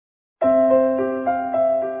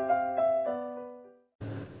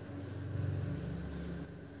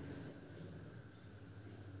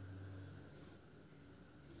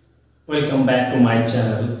Welcome back to my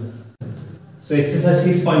channel. So exercise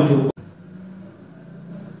 6.2,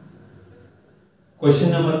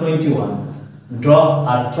 question number 21. Draw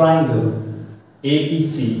a triangle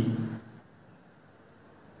ABC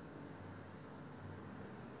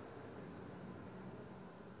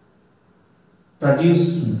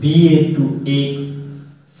produce BA to X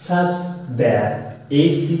such that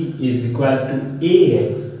AC is equal to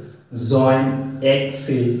AX. Join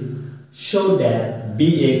XA, show that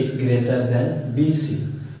BX greater than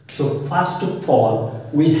BC. So first of all,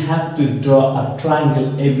 we have to draw a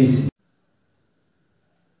triangle ABC.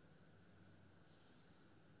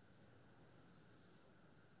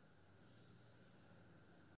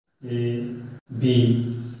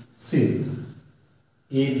 ABC,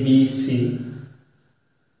 ABC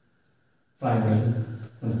triangle.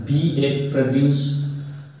 BA produce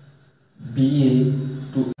BA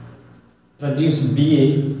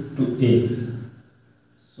to X.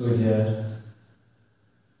 So here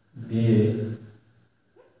BA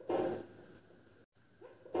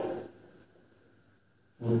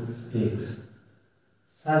to X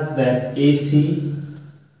such that AC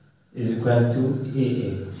is equal to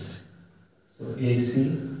AX. So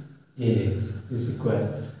AC AX is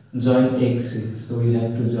equal, join XC. So we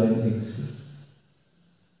have to join XC.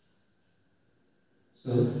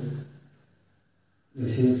 So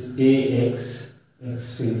this is AX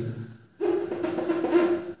XC.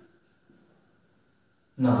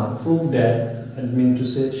 Now prove that, I mean to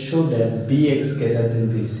say show that BX greater than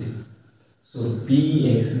BC. So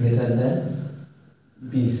BX greater than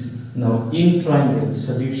BC. Now in triangle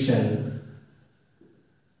solution,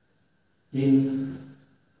 in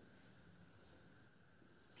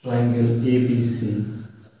triangle ABC,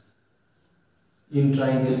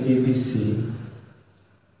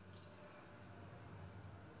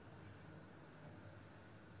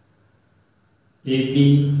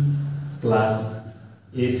 AB plus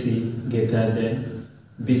AC greater than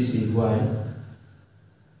BC. Why?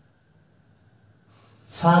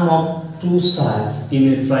 Sum of two sides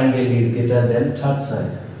in a triangle is greater than third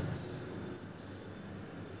side.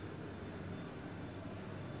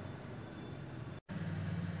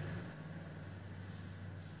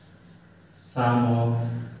 Sum of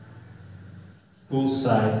two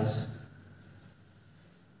sides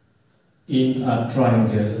in a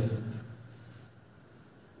triangle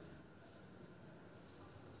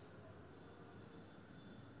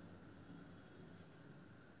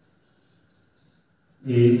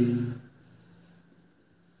is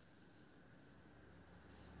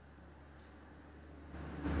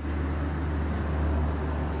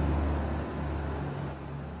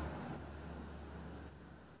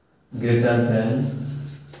greater than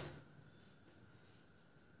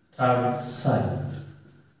third side.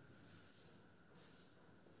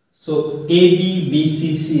 So AB,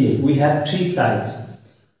 BC, CA, we have three sides.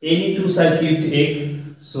 Any two sides you take,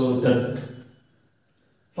 so the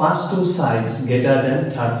first two sides greater than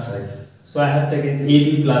third side. So I have taken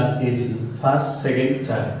AB plus AC, first, second,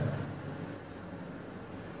 third.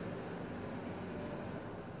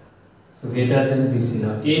 So greater than BC.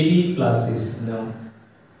 Now AB plus AC. Now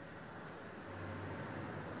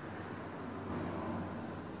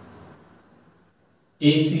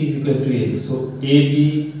AC is equal to AX. So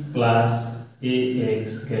AB plus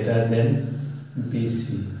AX greater than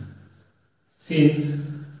BC. Since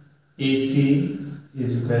AC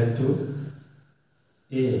is equal to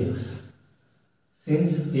AX.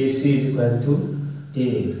 Since AC is equal to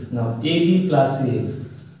AX. Now AB plus AX.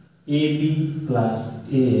 AB plus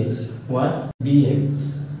AX. What?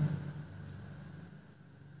 BX.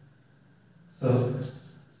 So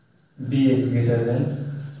BX greater than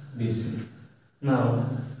BC. Now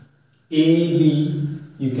AB,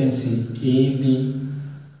 you can see AB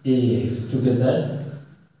AX together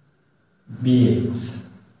BX.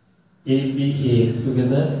 AB AX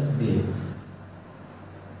together BX.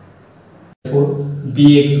 Therefore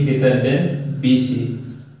BX greater than BC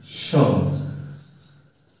shown.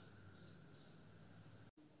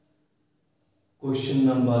 Question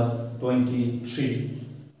number 23.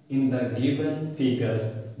 In the given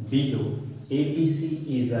figure below, ABC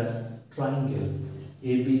is a triangle.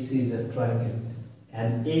 ABC is a triangle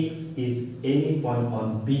and X is any point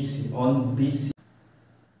on BC.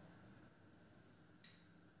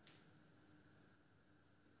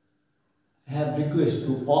 I have request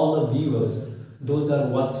to all the viewers, those are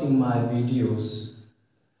watching my videos.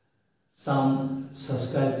 Some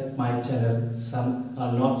subscribe my channel, some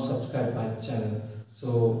are not subscribed my channel.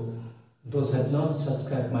 So those have not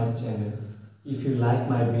subscribed my channel, if you like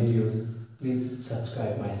my videos, please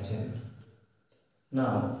subscribe my channel.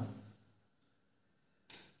 Now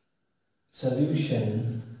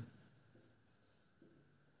solution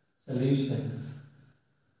Solution.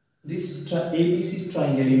 This ABC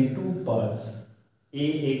triangle in two parts,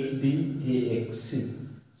 AXB, AXC.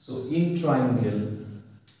 So in triangle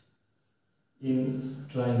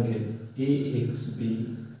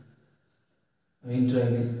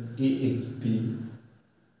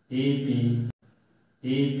AXB,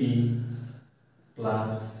 AB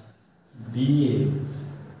plus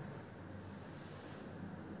BX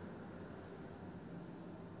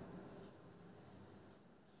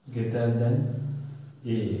greater than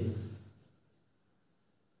AX.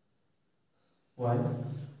 Why?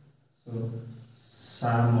 So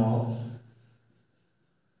sum of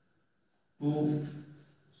two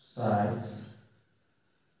sides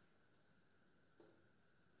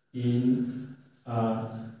in a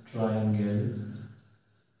triangle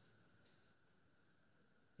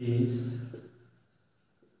is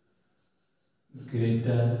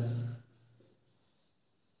greater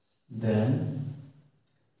than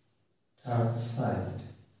third side.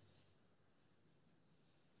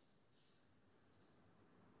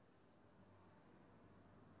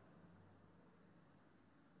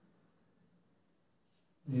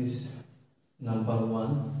 This number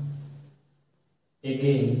one.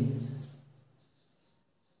 Again,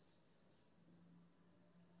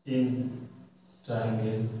 in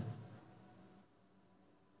triangle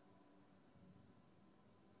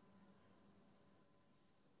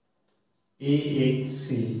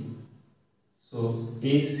AXC, so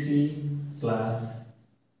AC plus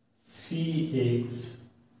CX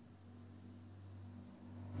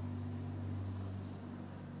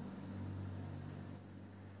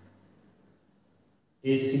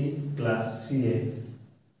AC plus CX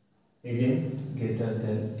again greater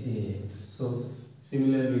than AX. So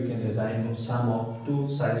similarly we can write sum of two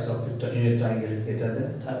sides of in a triangle is greater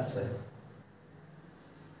than third side.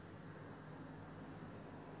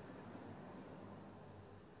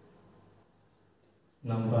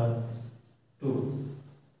 Number 2.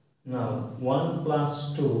 Now 1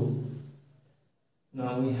 plus 2.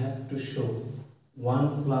 Now we have to show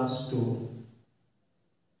 1 plus 2.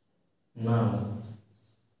 Now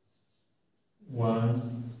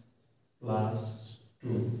 1 plus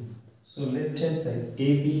 2. So left hand side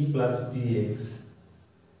AB plus BX.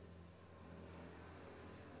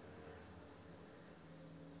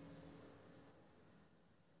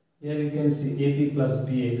 Here you can see AB plus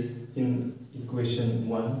BX in equation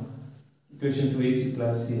 1, equation 2 AC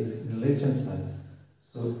plus CX in the left hand side.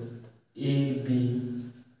 So AB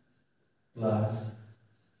plus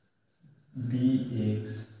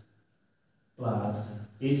BX plus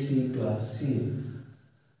AC plus CX,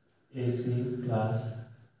 AC plus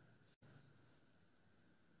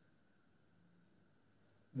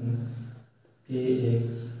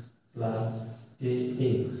AX plus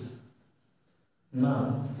AX.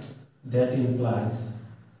 Now that implies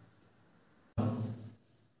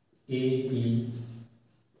AB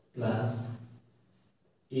plus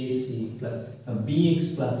AC plus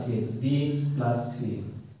BX plus CX, BX plus CX,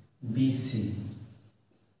 BC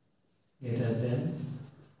greater than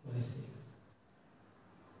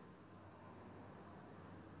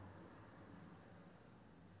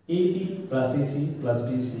AB plus AC plus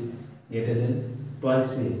BC greater than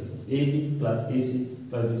twice AX. AB plus AC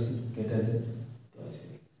plus BC greater than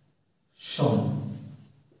twice AX. Shown.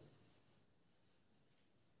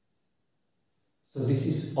 So this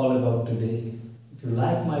is all about today. If you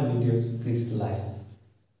like my videos, please like.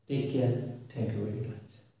 Take care. Thank you very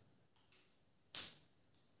much.